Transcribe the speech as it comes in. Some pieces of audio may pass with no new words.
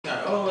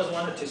always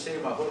wanted to say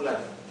my whole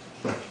life,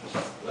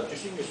 let you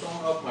sing your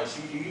song off my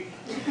CD.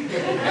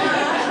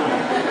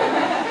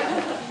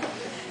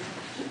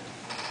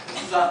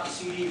 This is off the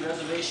CD,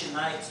 Reservation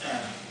Nights,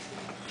 and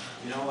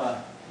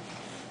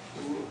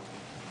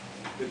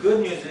the good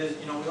news is,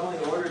 we only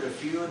ordered a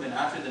few, and then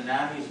after the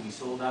NAMIs we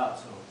sold out,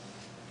 so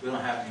we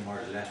don't have any more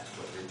left,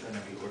 but we're trying to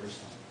reorder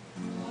some.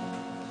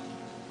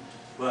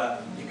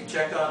 But you can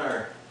check out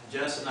our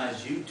Jess and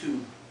I's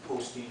YouTube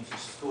postings.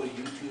 Just go to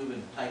YouTube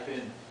and type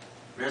in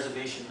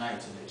Reservation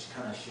Nights, and it just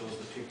kind of shows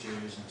the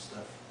pictures and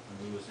stuff when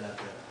we was at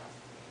the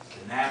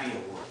NAMI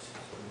Awards.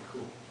 It's really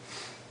cool.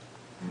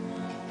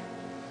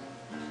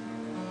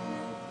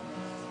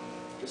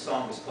 This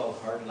song is called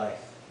Hard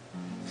Life.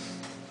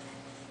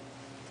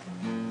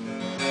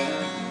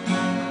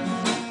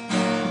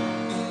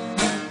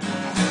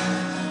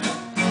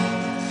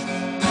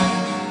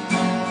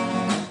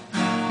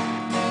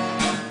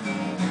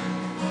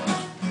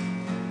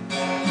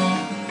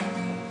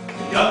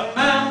 Young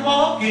man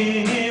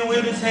walking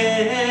with his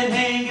head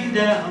hanging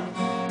down,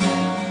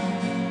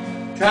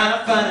 trying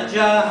to find a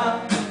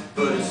job,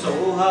 but it's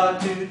so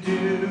hard to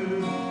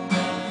do.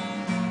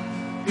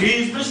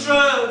 He's been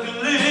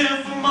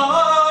struggling for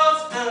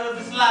most of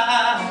his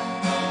life.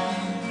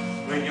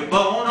 When you're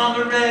born on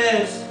the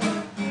rest,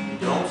 you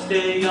don't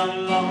stay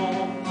young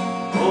long.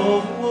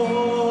 Oh,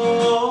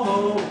 oh,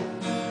 oh,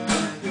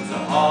 it's a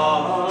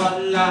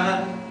hard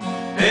life.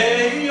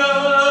 Hey,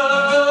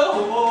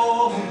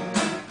 oh,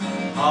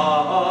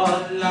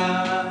 hard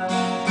life.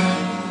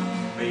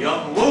 A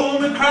young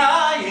woman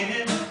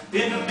crying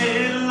in the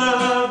middle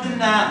of the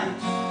night,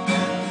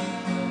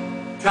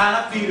 trying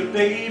to feed a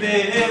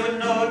baby with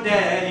no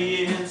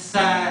daddy in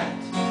sight.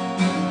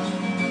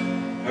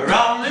 Her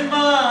only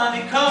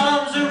money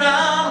comes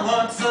around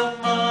once a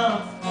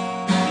month.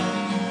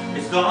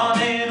 It's gone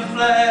in a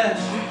flash.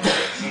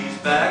 She's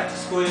back to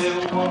square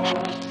one.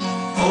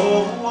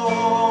 Oh,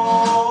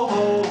 oh,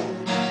 oh,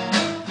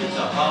 it's a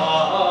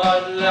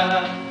hard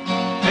life.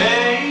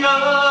 Hey,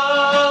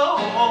 oh,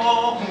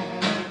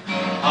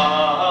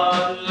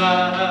 hard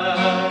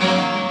life.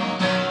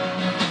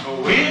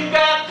 We've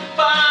got to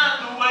find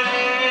a way.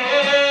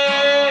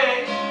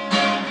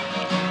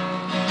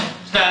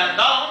 Stand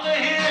on the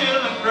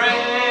hill and pray.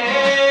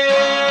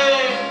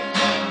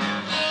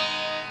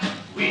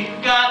 We've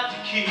got to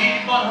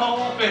keep on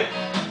hoping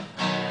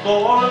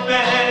for a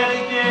better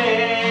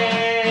day.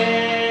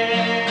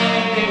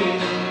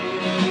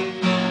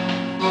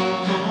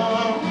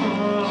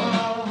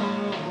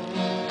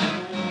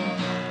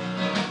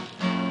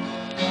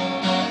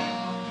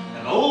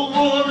 An old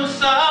woman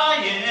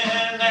sighing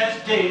as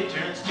day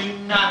turns to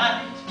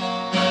night,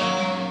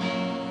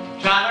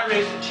 trying to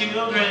raise the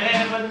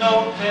children with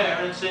no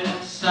parents in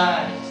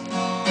sight.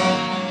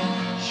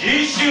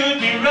 She should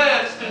be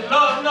resting,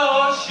 Lord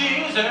knows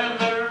she's earned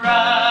the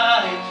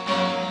right.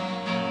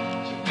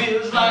 She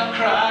feels like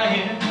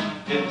crying,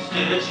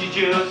 instead she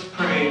just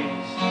prays.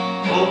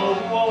 Oh,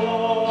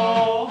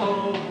 oh,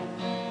 oh,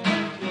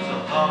 it's a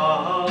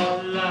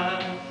hard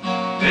life.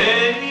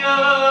 Hey, oh,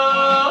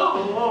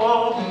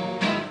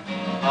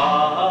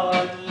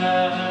 hard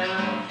life.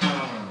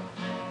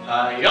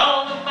 High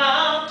on the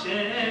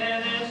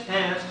mountain, his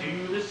hands to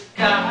the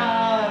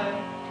sky.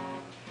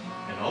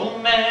 An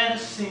old man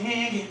is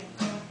singing,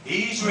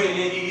 he's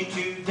ready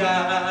to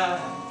die.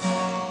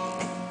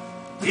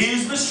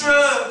 He's been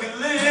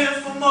struggling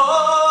for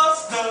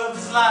most of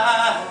his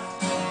life.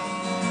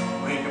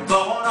 When you're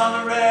born on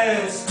the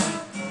rest,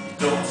 you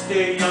don't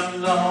stay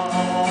young long.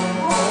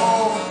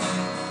 Oh,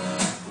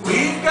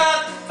 we've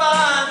got to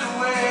find a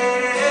way.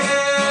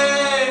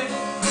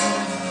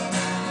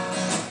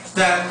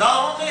 Stand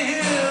on the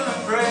hill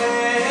and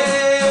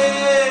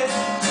pray.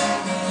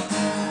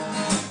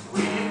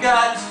 We've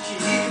got to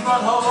keep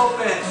on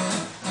hoping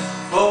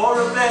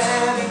for a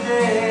better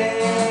day.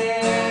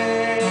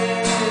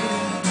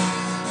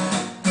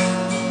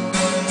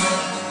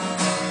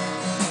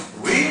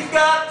 We've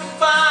got to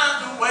find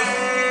a way.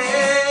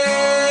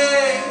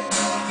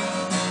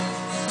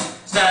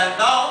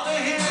 Stand on the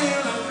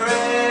hill and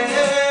pray.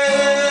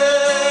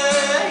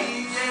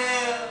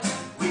 Yeah,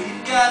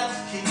 we've got to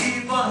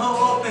keep on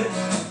hoping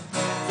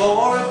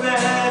for a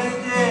better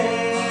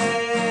day.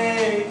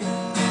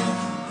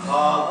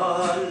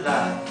 Hard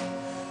life.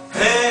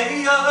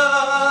 Hey,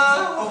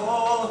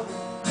 oh,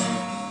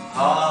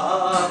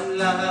 hard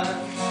life.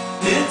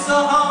 It's a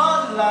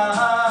hard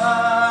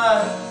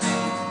life.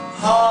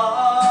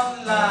 Hard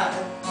life.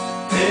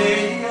 Hey,